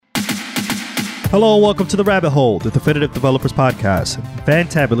Hello and welcome to The Rabbit Hole, the Definitive Developers Podcast,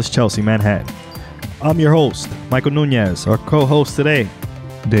 Fantabulous Chelsea, Manhattan. I'm your host, Michael Nunez, our co-host today,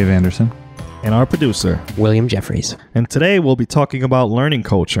 Dave Anderson, and our producer, William Jeffries. And today we'll be talking about learning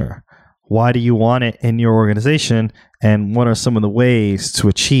culture. Why do you want it in your organization, and what are some of the ways to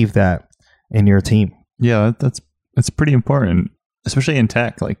achieve that in your team? Yeah, that's pretty important, especially in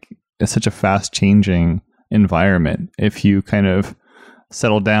tech. Like, it's such a fast-changing environment. If you kind of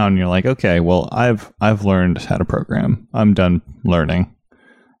settle down and you're like, okay, well, I've learned how to program. I'm done learning.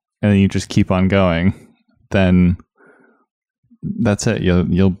 And then you just keep on going, then that's it.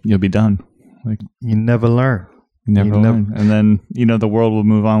 You'll be done. Like, you never learn. You never learn. And then, the world will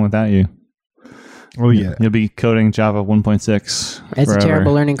move on without you. Oh, yeah. You'll be coding Java 1.6 It's forever. a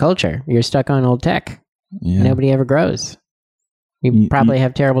terrible learning culture. You're stuck on old tech. Yeah. Nobody ever grows. You probably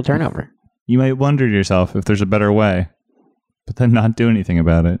have terrible turnover. You might wonder to yourself if there's a better way, but then not do anything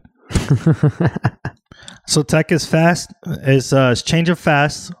about it. So tech is fast, is changing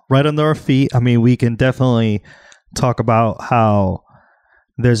fast, right under our feet. I mean, we can definitely talk about how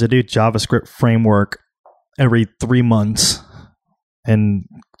there's a new JavaScript framework every 3 months, and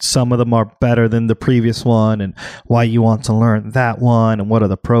some of them are better than the previous one, and why you want to learn that one, and what are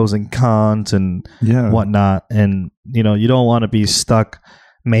the pros and cons, and whatnot. And, you don't want to be stuck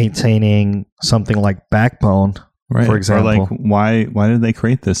maintaining something like Backbone, right? For example. Or like, why did they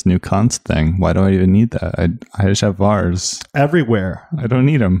create this new const thing? Why do I even need that? I just have vars everywhere. I don't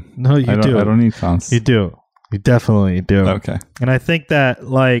need them. No, you do. I don't need const. You do. You definitely do. Okay. And I think that,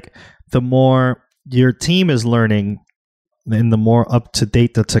 like, the more your team is learning and the more up to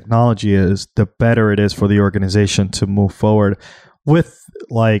date the technology is, the better it is for the organization to move forward with,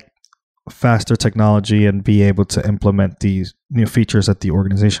 like, faster technology and be able to implement these new features that the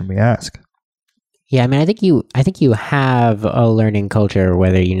organization may ask. Yeah, I mean, I think you have a learning culture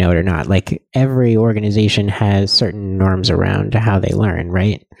whether you know it or not. Like, every organization has certain norms around how they learn,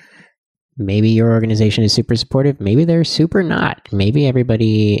 right? Maybe your organization is super supportive. Maybe they're super not. Maybe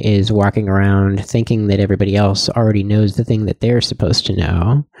everybody is walking around thinking that everybody else already knows the thing that they're supposed to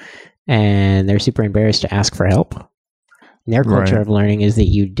know, and they're super embarrassed to ask for help. And their culture of learning is that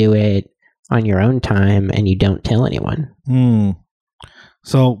you do it on your own time and you don't tell anyone.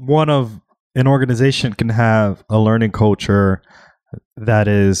 So an organization can have a learning culture that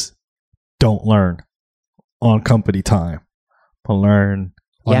is, don't learn on company time, but learn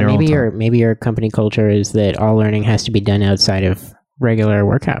on your own time. Maybe your company culture is that all learning has to be done outside of regular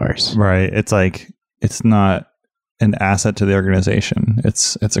work hours. Right. It's like, it's not an asset to the organization.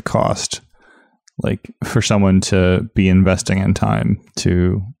 It's a cost, like, for someone to be investing in time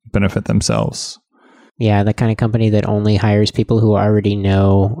to benefit themselves. Yeah, the kind of company that only hires people who already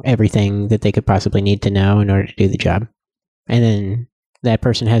know everything that they could possibly need to know in order to do the job. And then that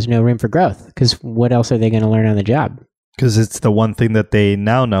person has no room for growth, because what else are they going to learn on the job? Because it's the one thing that they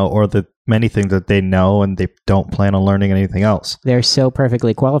now know, or the many things that they know, and they don't plan on learning anything else. They're so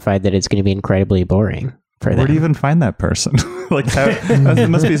perfectly qualified that it's going to be incredibly boring for them. Where do you even find that person? Like, it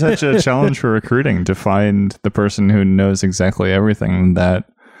must be such a challenge for recruiting to find the person who knows exactly everything that,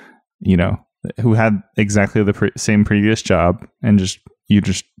 who had exactly the same previous job, and you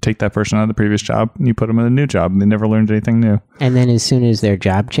just take that person out of the previous job and you put them in a new job, and they never learned anything new. And then as soon as their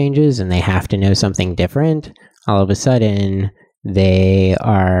job changes and they have to know something different, all of a sudden they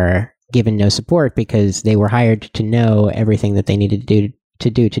are given no support because they were hired to know everything that they needed to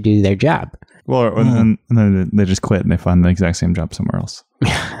do their job. Well, and then they just quit and they find the exact same job somewhere else.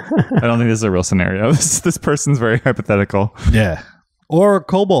 I don't think this is a real scenario. This person's very hypothetical. Yeah. Or a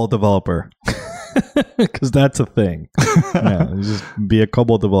COBOL developer. Because that's a thing. Yeah, just be a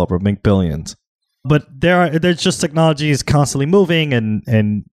COBOL developer, make billions. But there's just technology is constantly moving,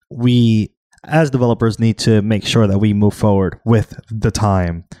 and we as developers need to make sure that we move forward with the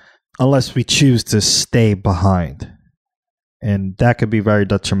time, unless we choose to stay behind. And that could be very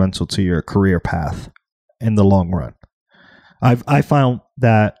detrimental to your career path in the long run. I found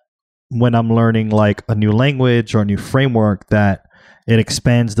that when I'm learning, like, a new language or a new framework, that it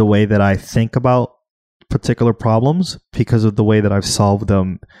expands the way that I think about particular problems because of the way that I've solved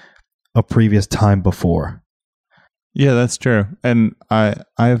them a previous time before. Yeah, that's true. And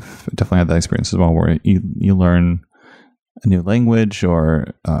I've definitely had that experience as well, where you learn a new language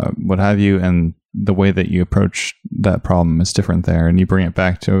or what have you, and the way that you approach that problem is different there, and you bring it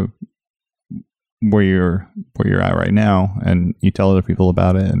back to where you're at right now, and you tell other people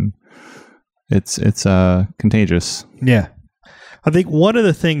about it, and it's contagious. Yeah. I think one of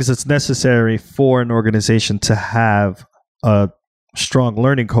the things that's necessary for an organization to have a strong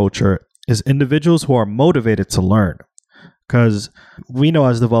learning culture is individuals who are motivated to learn. Because we know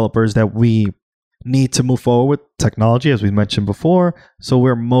as developers that we need to move forward with technology, as we mentioned before. So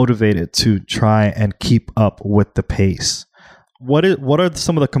we're motivated to try and keep up with the pace. What are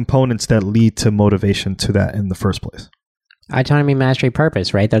some of the components that lead to motivation to that in the first place? Autonomy, mastery,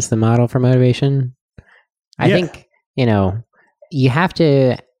 purpose, right? That's the model for motivation. I think, you have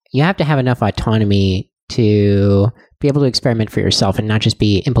to have enough autonomy to be able to experiment for yourself and not just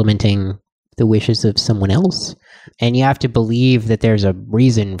be implementing the wishes of someone else. And you have to believe that there's a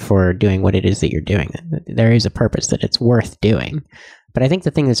reason for doing what it is that you're doing. There is a purpose, that it's worth doing. But I think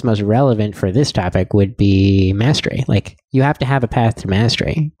the thing that's most relevant for this topic would be mastery. Like, you have to have a path to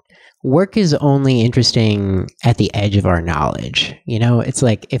mastery. Work is only interesting at the edge of our knowledge. It's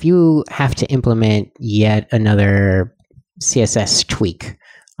like if you have to implement yet another CSS tweak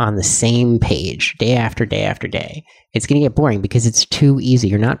on the same page day after day after day, it's going to get boring because it's too easy.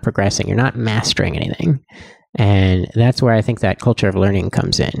 You're not progressing. You're not mastering anything. And that's where I think that culture of learning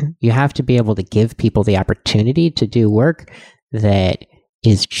comes in. You have to be able to give people the opportunity to do work that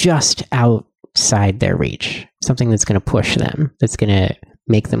is just outside their reach, something that's going to push them, that's going to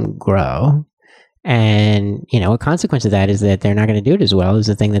make them grow. And, a consequence of that is that they're not going to do it as well as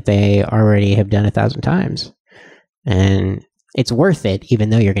the thing that they already have done 1,000 times. And it's worth it, even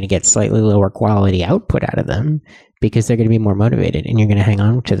though you're going to get slightly lower quality output out of them, because they're going to be more motivated and you're going to hang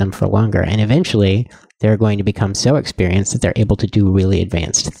on to them for longer. And eventually they're going to become so experienced that they're able to do really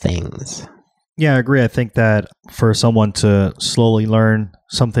advanced things. Yeah, I agree. I think that for someone to slowly learn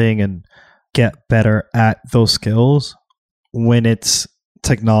something and get better at those skills, when it's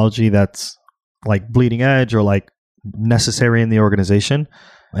technology that's like bleeding edge or like necessary in the organization,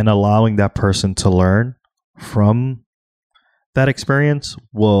 and allowing that person to learn from that experience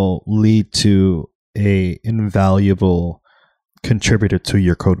will lead to a invaluable contributor to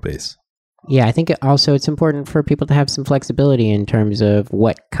your code base. Yeah, I think it's important for people to have some flexibility in terms of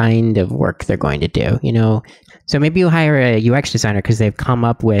what kind of work they're going to do. So maybe you hire a UX designer because they came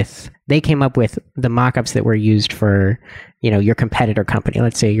up with the mock-ups that were used for, your competitor company.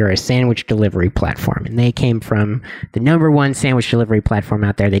 Let's say you're a sandwich delivery platform, and they came from the number one sandwich delivery platform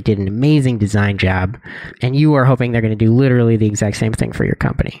out there. They did an amazing design job, and you are hoping they're going to do literally the exact same thing for your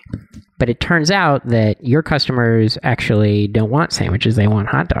company. But it turns out that your customers actually don't want sandwiches; they want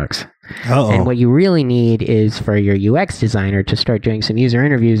hot dogs. Uh-oh. And what you really need is for your UX designer to start doing some user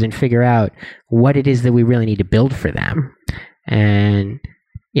interviews and figure out what it is that we really need to build for them. And,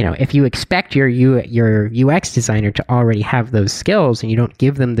 if you expect your UX designer to already have those skills and you don't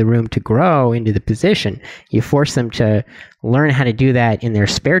give them the room to grow into the position, you force them to learn how to do that in their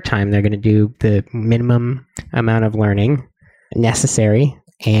spare time. They're going to do the minimum amount of learning necessary,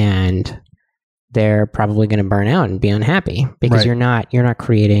 and they're probably going to burn out and be unhappy because you're not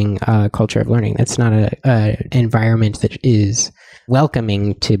creating a culture of learning. That's not an environment that is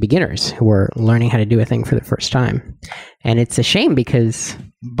welcoming to beginners who are learning how to do a thing for the first time. And it's a shame because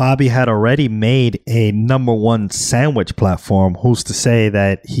Bobby had already made a number one sandwich platform. Who's to say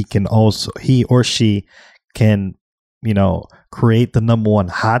that he or she can, create the number one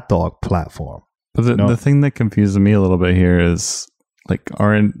hot dog platform? But the thing that confuses me a little bit here is, like,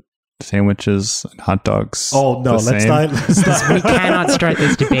 aren't sandwiches and hot dogs? Oh no, let's not. We cannot start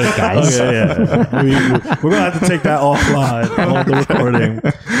this debate, guys. Okay, yeah. We're gonna have to take that offline on the recording.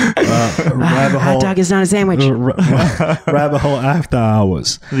 Hot dog is not a sandwich. Rabbit hole after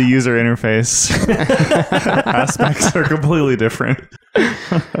hours. The user interface aspects are completely different.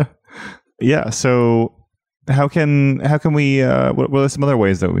 Yeah. So how can we? What are some other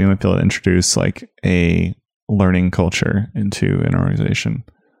ways that we might be able to introduce like a learning culture into an organization?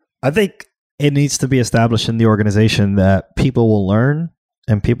 I think it needs to be established in the organization that people will learn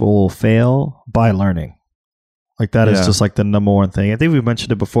and people will fail by learning. Like that is just like the number one thing. I think we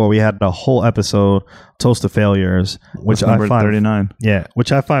mentioned it before. We had a whole episode, Toast to Failures, which I find 39. Yeah,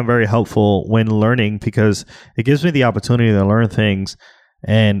 which I find very helpful when learning because it gives me the opportunity to learn things,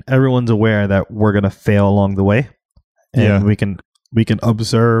 and everyone's aware that we're gonna fail along the way, and we can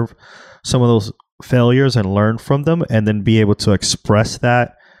observe some of those failures and learn from them, and then be able to express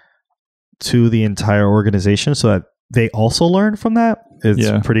that to the entire organization so that they also learn from that.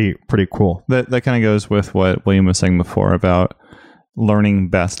 It's pretty cool. That kind of goes with what William was saying before about learning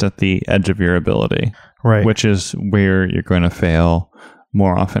best at the edge of your ability, right? Which is where you're going to fail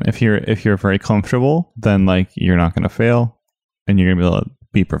more often. If you're very comfortable, then like you're not going to fail, and you're going to be able to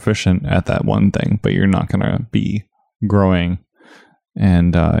be proficient at that one thing, but you're not going to be growing,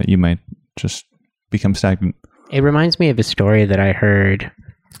 and you might just become stagnant. It reminds me of a story that I heard.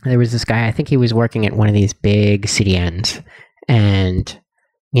 There was this guy, I think he was working at one of these big CDNs, and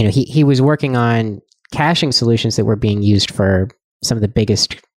he was working on caching solutions that were being used for some of the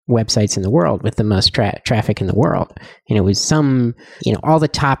biggest websites in the world with the most traffic in the world. And it was some, all the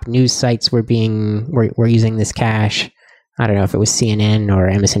top news sites were using this cache. I don't know if it was CNN or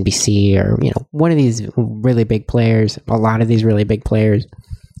MSNBC or, one of these really big players, a lot of these really big players.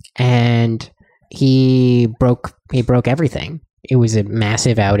 And he broke everything. It was a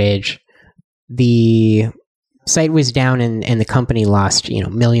massive outage. The site was down and the company lost,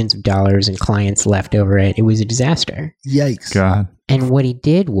 millions of dollars and clients left over it. It was a disaster. Yikes. God. And what he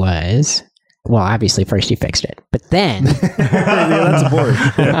did was, well, obviously first he fixed it, but then that's important.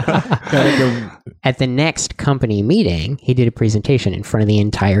 At the next company meeting, he did a presentation in front of the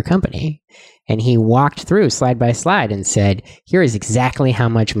entire company. And he walked through slide by slide and said, here is exactly how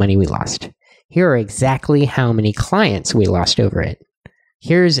much money we lost. Here are exactly how many clients we lost over it.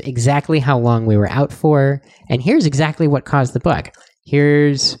 Here's exactly how long we were out for. And here's exactly what caused the bug.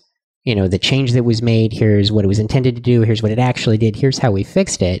 Here's, the change that was made. Here's what it was intended to do. Here's what it actually did. Here's how we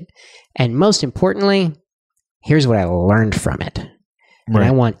fixed it. And most importantly, here's what I learned from it. And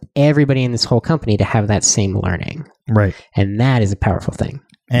I want everybody in this whole company to have that same learning. Right. And that is a powerful thing.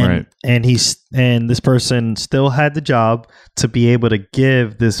 And this person still had the job to be able to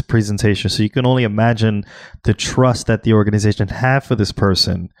give this presentation. So you can only imagine the trust that the organization had for this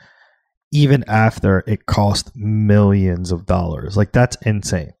person, even after it cost millions of dollars. Like, that's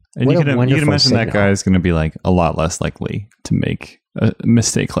insane. And you can imagine that guy is going to be like a lot less likely to make a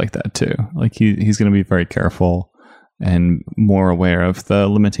mistake like that too. Like he's going to be very careful and more aware of the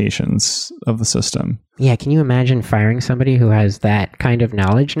limitations of the system. Yeah, can you imagine firing somebody who has that kind of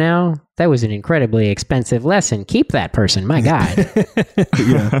knowledge now? That was an incredibly expensive lesson. Keep that person, my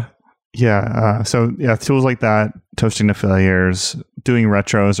God. Yeah. So tools like that, toasting the failures, doing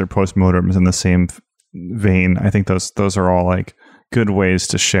retros or postmortems in the same vein. I think those are all like good ways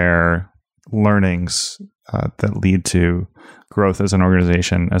to share learnings that lead to growth as an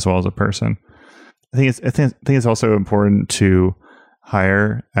organization as well as a person. I think it's also important to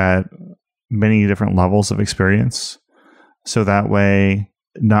hire at many different levels of experience. So that way,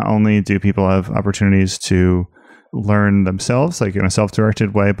 not only do people have opportunities to learn themselves, like in a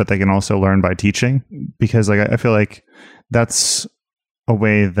self-directed way, but they can also learn by teaching. Because I feel like that's a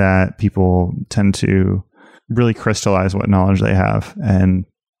way that people tend to really crystallize what knowledge they have and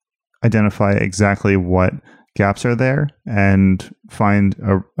identify exactly what gaps are there and find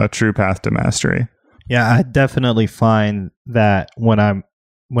a true path to mastery. Yeah, I definitely find that when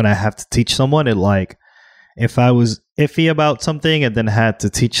I have to teach someone, if I was iffy about something and then had to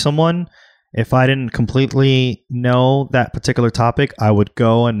teach someone, if I didn't completely know that particular topic, I would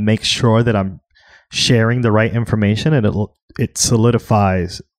go and make sure that I'm sharing the right information, and it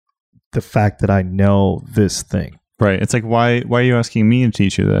solidifies the fact that I know this thing. Right. It's like, why are you asking me to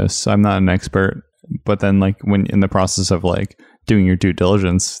teach you this? I'm not an expert. But then when in the process of doing your due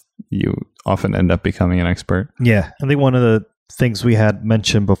diligence, you often end up becoming an expert. Yeah. I think one of the things we had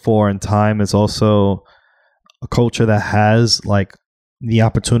mentioned before in time is also a culture that has the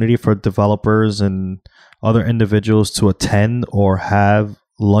opportunity for developers and other individuals to attend or have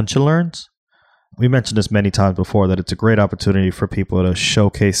lunch and learns. We mentioned this many times before, that it's a great opportunity for people to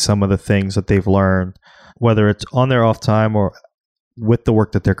showcase some of the things that they've learned, whether it's on their off time or with the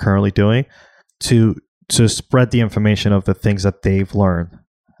work that they're currently doing, to spread the information of the things that they've learned.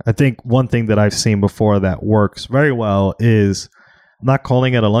 I think one thing that I've seen before that works very well is, I'm not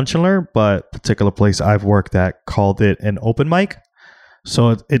calling it a lunch and learn, but a particular place I've worked at called it an open mic.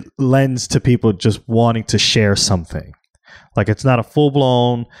 So it lends to people just wanting to share something. Like, it's not a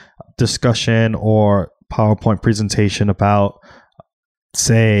full-blown discussion or PowerPoint presentation about,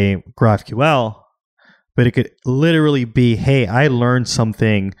 say, GraphQL, but it could literally be, hey, I learned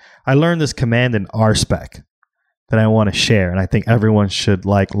something. I learned this command in RSpec that I want to share, and I think everyone should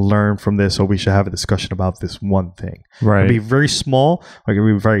learn from this, or we should have a discussion about this one thing. Right. It can be very small, or it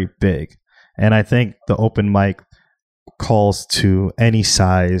can be very big. And I think the open mic calls to any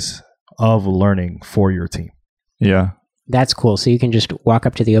size of learning for your team. Yeah. That's cool. So you can just walk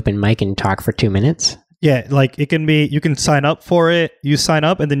up to the open mic and talk for 2 minutes? Yeah, it can be, you can sign up for it. You sign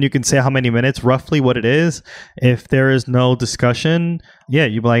up and then you can say how many minutes, roughly what it is. If there is no discussion,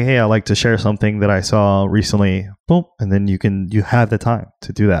 you'd be like, hey, I'd like to share something that I saw recently. Boom. And then you have the time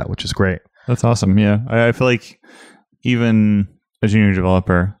to do that, which is great. That's awesome. Yeah. I feel like even a junior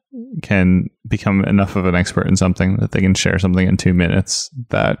developer can become enough of an expert in something that they can share something in 2 minutes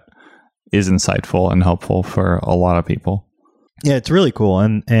that is insightful and helpful for a lot of people. Yeah, it's really cool.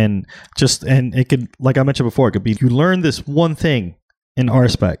 And it could, like I mentioned before, it could be, you learn this one thing in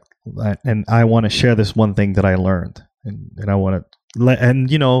RSpec, and I want to share this one thing that I learned. And I want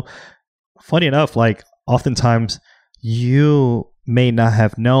to funny enough, oftentimes you may not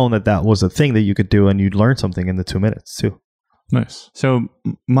have known that that was a thing that you could do, and you'd learn something in the 2 minutes too. Nice. So,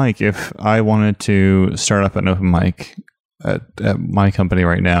 Mike, if I wanted to start up an open mic at my company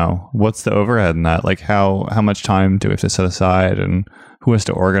right now, what's the overhead in that? Like, how much time do we have to set aside, and who has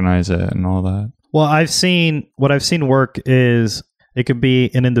to organize it and all that? Well, what I've seen work is it could be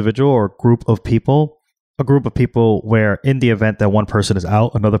an individual or a group of people where in the event that one person is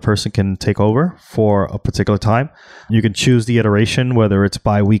out, another person can take over for a particular time. You can choose the iteration, whether it's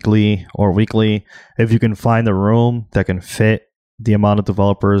bi-weekly or weekly. If you can find a room that can fit the amount of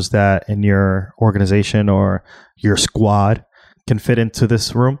developers that in your organization or your squad can fit into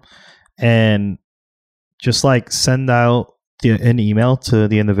this room, and just like send out an email to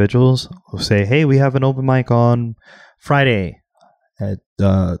the individuals, say, hey, we have an open mic on Friday at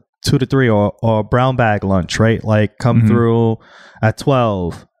 2 to 3 or brown bag lunch, right? Like come through at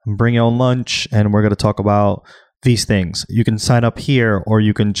 12 and bring your own lunch, and we're going to talk about these things. You can sign up here, or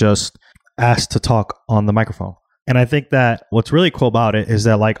you can just ask to talk on the microphone. And I think that what's really cool about it is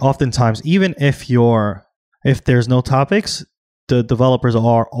that, like, oftentimes, even if there's no topics, the developers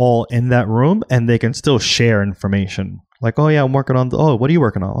are all in that room and they can still share information. Like, oh yeah, I'm working on what are you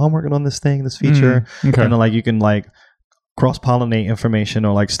working on? Oh, I'm working on this thing, this feature. Okay. And then, like, you can like cross-pollinate information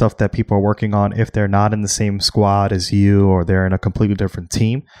or like stuff that people are working on if they're not in the same squad as you, or they're in a completely different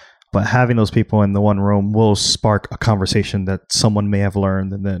team. But having those people in the one room will spark a conversation that someone may have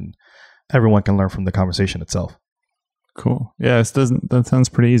learned, and then everyone can learn from the conversation itself. Cool. Yeah, that sounds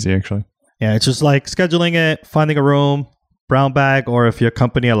pretty easy, actually. Yeah, it's just like scheduling it, finding a room, brown bag, or if your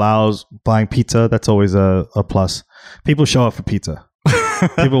company allows buying pizza, that's always a plus. People show up for pizza.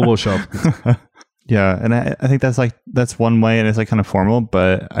 People will show up for pizza. Yeah, and I think that's one way, and it's like kind of formal,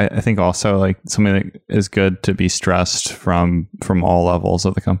 but I think also like something that is good to be stressed from all levels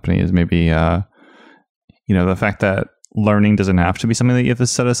of the company is maybe the fact that learning doesn't have to be something that you have to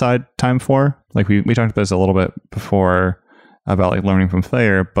set aside time for. Like we talked about this a little bit before about like learning from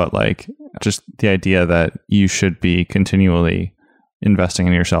failure, but like just the idea that you should be continually investing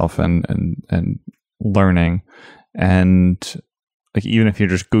in yourself and learning, and like even if you're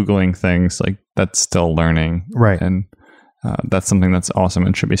just Googling things, like that's still learning, right? And that's something that's awesome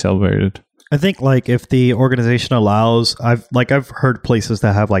and should be celebrated. I think like if the organization allows, I've heard places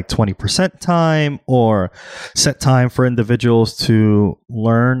that have like 20% time or set time for individuals to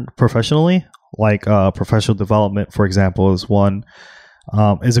learn professionally, like professional development, for example, is one,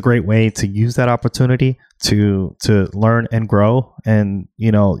 is a great way to use that opportunity to learn and grow. And,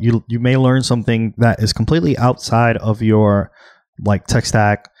 you may learn something that is completely outside of your like tech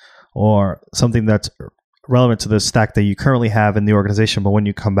stack, or something that's relevant to the stack that you currently have in the organization, but when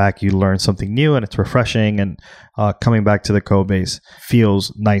you come back, you learn something new and it's refreshing, and coming back to the code base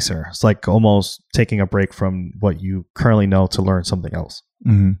feels nicer. It's like almost taking a break from what you currently know to learn something else.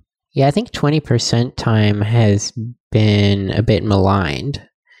 Mm-hmm. Yeah, I think 20% time has been a bit maligned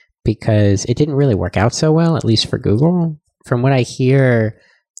because it didn't really work out so well, at least for Google. From what I hear,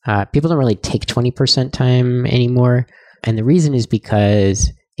 people don't really take 20% time anymore. And the reason is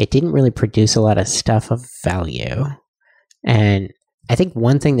because it didn't really produce a lot of stuff of value. And I think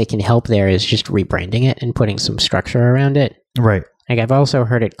one thing that can help there is just rebranding it and putting some structure around it. Right. Like I've also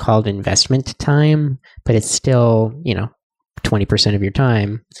heard it called investment time, but it's still, 20% of your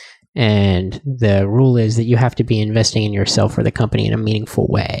time. And the rule is that you have to be investing in yourself or the company in a meaningful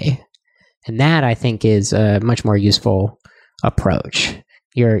way. And that, I think, is a much more useful approach.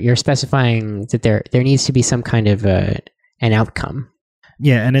 You're specifying that there needs to be some kind of an outcome.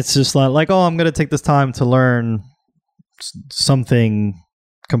 Yeah, and it's just like, oh, I'm going to take this time to learn something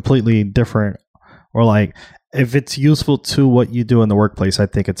completely different. Or like, if it's useful to what you do in the workplace, I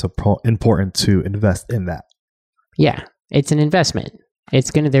think it's important to invest in that. Yeah, it's an investment.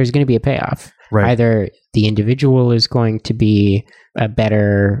 There's going to be a payoff. Right. Either the individual is going to be a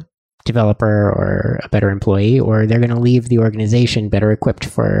better developer or a better employee, or they're going to leave the organization better equipped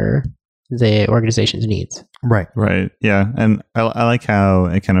for the organization's needs. Right. Yeah. And I like how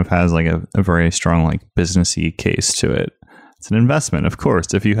it kind of has like a very strong like businessy case to it. It's an investment, of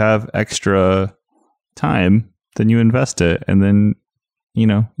course. If you have extra time, then you invest it, and then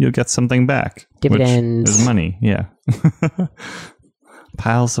you'll get something back. Dividends. Which is money. Yeah.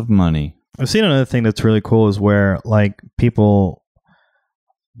 Piles of money. I've seen another thing that's really cool is where like people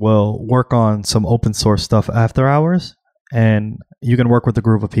will work on some open source stuff after hours, and you can work with a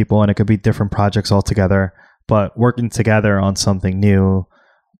group of people, and it could be different projects altogether, but working together on something new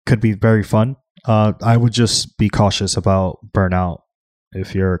could be very fun. I would just be cautious about burnout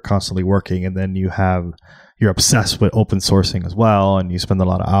if you're constantly working and then you're obsessed with open sourcing as well, and you spend a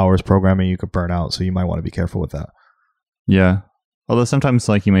lot of hours programming, you could burn out. So you might want to be careful with that. Yeah. Although sometimes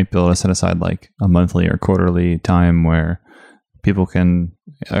like you might be able to set aside like a monthly or quarterly time where people can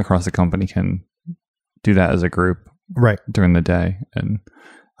across the company can do that as a group Right. during the day and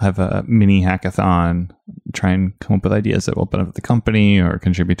have a mini hackathon, try and come up with ideas that will benefit the company or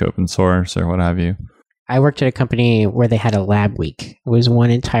contribute to open source or what have you. I worked at a company where they had a lab week. It was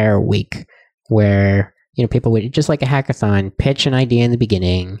one entire week where, people would, just like a hackathon, pitch an idea in the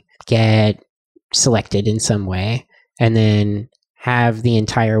beginning, get selected in some way, and then have the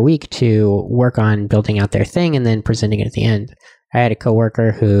entire week to work on building out their thing and then presenting it at the end. I had a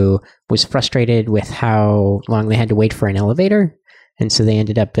coworker who was frustrated with how long they had to wait for an elevator. And so they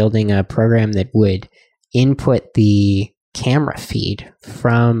ended up building a program that would input the camera feed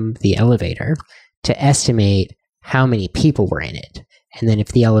from the elevator to estimate how many people were in it. And then if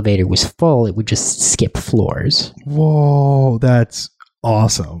the elevator was full, it would just skip floors. Whoa, that's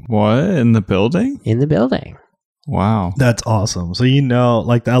awesome. What? In the building? In the building. Wow. That's awesome. So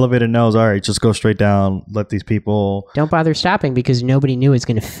like the elevator knows, all right, just go straight down, let these people... Don't bother stopping because nobody knew it was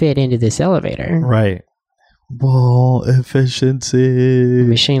going to fit into this elevator. Right. Whoa, efficiency.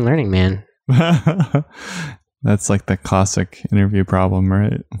 Machine learning, man. That's like the classic interview problem,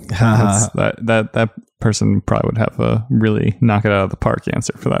 right? that person probably would have a really knock it out of the park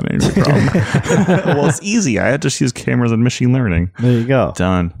answer for that interview problem. Well, it's easy. I just use cameras and machine learning. There you go.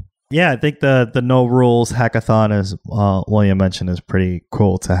 Done. Yeah, I think the no rules hackathon, as William mentioned, is pretty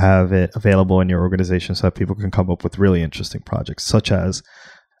cool to have it available in your organization so that people can come up with really interesting projects, such as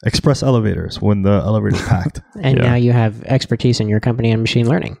express elevators when the elevator's packed. And now you have expertise in your company in machine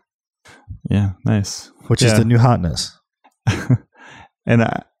learning. Yeah, nice. Which is the new hotness. And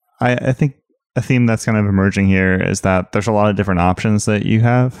I think a theme that's kind of emerging here is that there's a lot of different options that you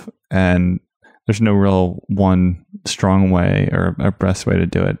have, and there's no real one strong way or a best way to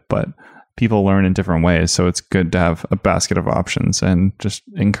do it, but people learn in different ways. So it's good to have a basket of options and just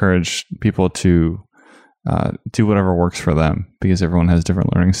encourage people to do whatever works for them, because everyone has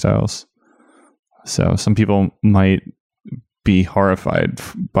different learning styles. So some people might be horrified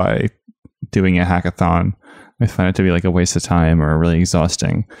by doing a hackathon. They find it to be like a waste of time or really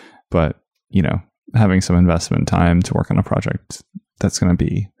exhausting, but having some investment time to work on a project that's going to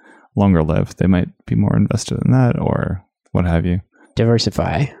be longer lived, they might be more invested in that or what have you.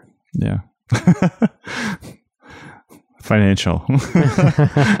 Diversify. Yeah. Financial.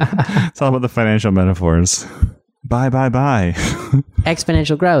 It's all about the financial metaphors. Buy.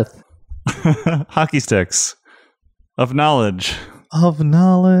 Exponential growth. Hockey sticks of knowledge.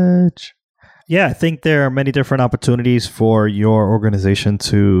 Yeah, I think there are many different opportunities for your organization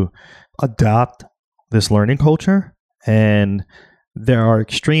to adopt this learning culture, and there are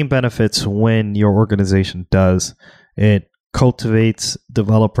extreme benefits when your organization does. It cultivates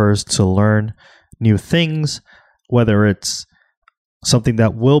developers to learn new things, whether it's something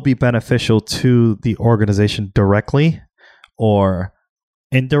that will be beneficial to the organization directly or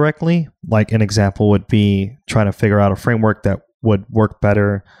indirectly. Like an example would be trying to figure out a framework that would work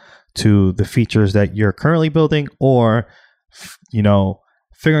better to the features that you're currently building, or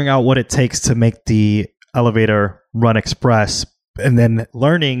figuring out what it takes to make the elevator run express, and then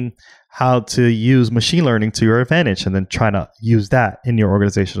learning how to use machine learning to your advantage, and then trying to use that in your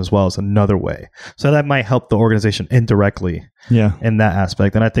organization as well as another way. So that might help the organization indirectly in that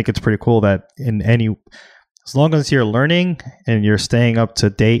aspect. And I think it's pretty cool that as long as you're learning and you're staying up to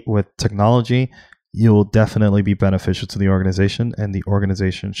date with technology, you'll definitely be beneficial to the organization, and the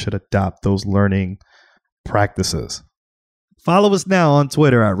organization should adopt those learning practices. Follow us now on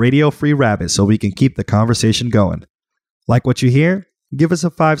Twitter at Radio Free Rabbit so we can keep the conversation going. Like what you hear? Give us a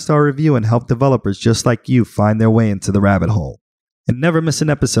 5-star review and help developers just like you find their way into the rabbit hole. And never miss an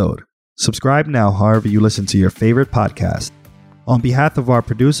episode. Subscribe now however you listen to your favorite podcast. On behalf of our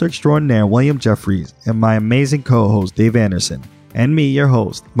producer extraordinaire, William Jeffries, and my amazing co-host, Dave Anderson, and me, your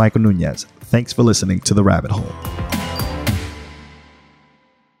host, Michael Nunez, thanks for listening to The Rabbit Hole.